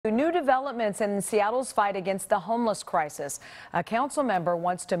New developments in Seattle's fight against the homeless crisis. A council member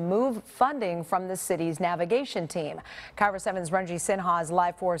wants to move funding from the city's navigation team. KIRO 7's Ranji Sinha is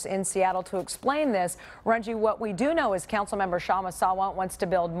live for us in Seattle to explain this. Ranji, what we do know is council member Kshama Sawant wants to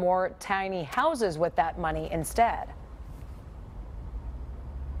build more tiny houses with that money instead.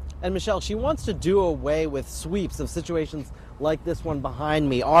 And Michelle, she wants to do away with sweeps of situations like this one behind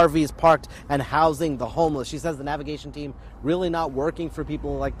me, RVs parked and housing the homeless. She says the navigation team really not working for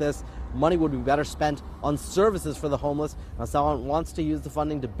people like this. Money would be better spent on services for the homeless. Now, Sawant wants to use the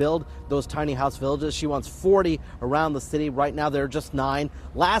funding to build those tiny house villages. She wants 40 around the city. Right now, there are just 9.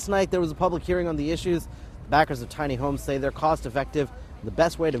 Last night, there was a public hearing on the issues. The backers of tiny homes say they're cost effective, the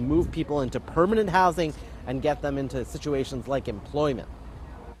best way to move people into permanent housing and get them into situations like employment.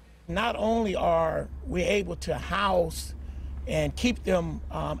 Not only are we able to house and keep them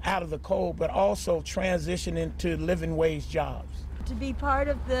out of the cold, but also transition into living wage jobs. To be part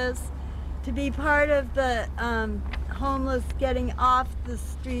of this, to be part of the homeless getting off the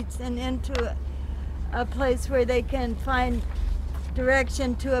streets and into a place where they can find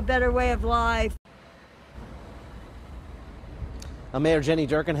direction to a better way of life. Now, Mayor Jenny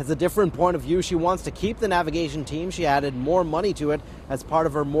Durkin has a different point of view. She wants to keep the navigation team. She added more money to it as part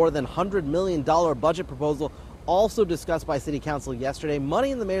of her more than $100 million budget proposal, also discussed by City Council yesterday.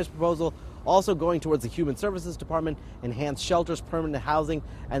 Money in the mayor's proposal also going towards the Human Services Department, enhanced shelters, permanent housing,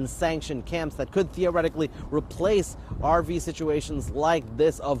 and sanctioned camps that could theoretically replace RV situations like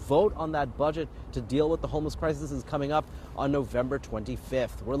this. A vote on that budget to deal with the homeless crisis is coming up on November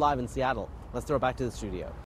 25th. We're live in Seattle. Let's throw it back to the studio.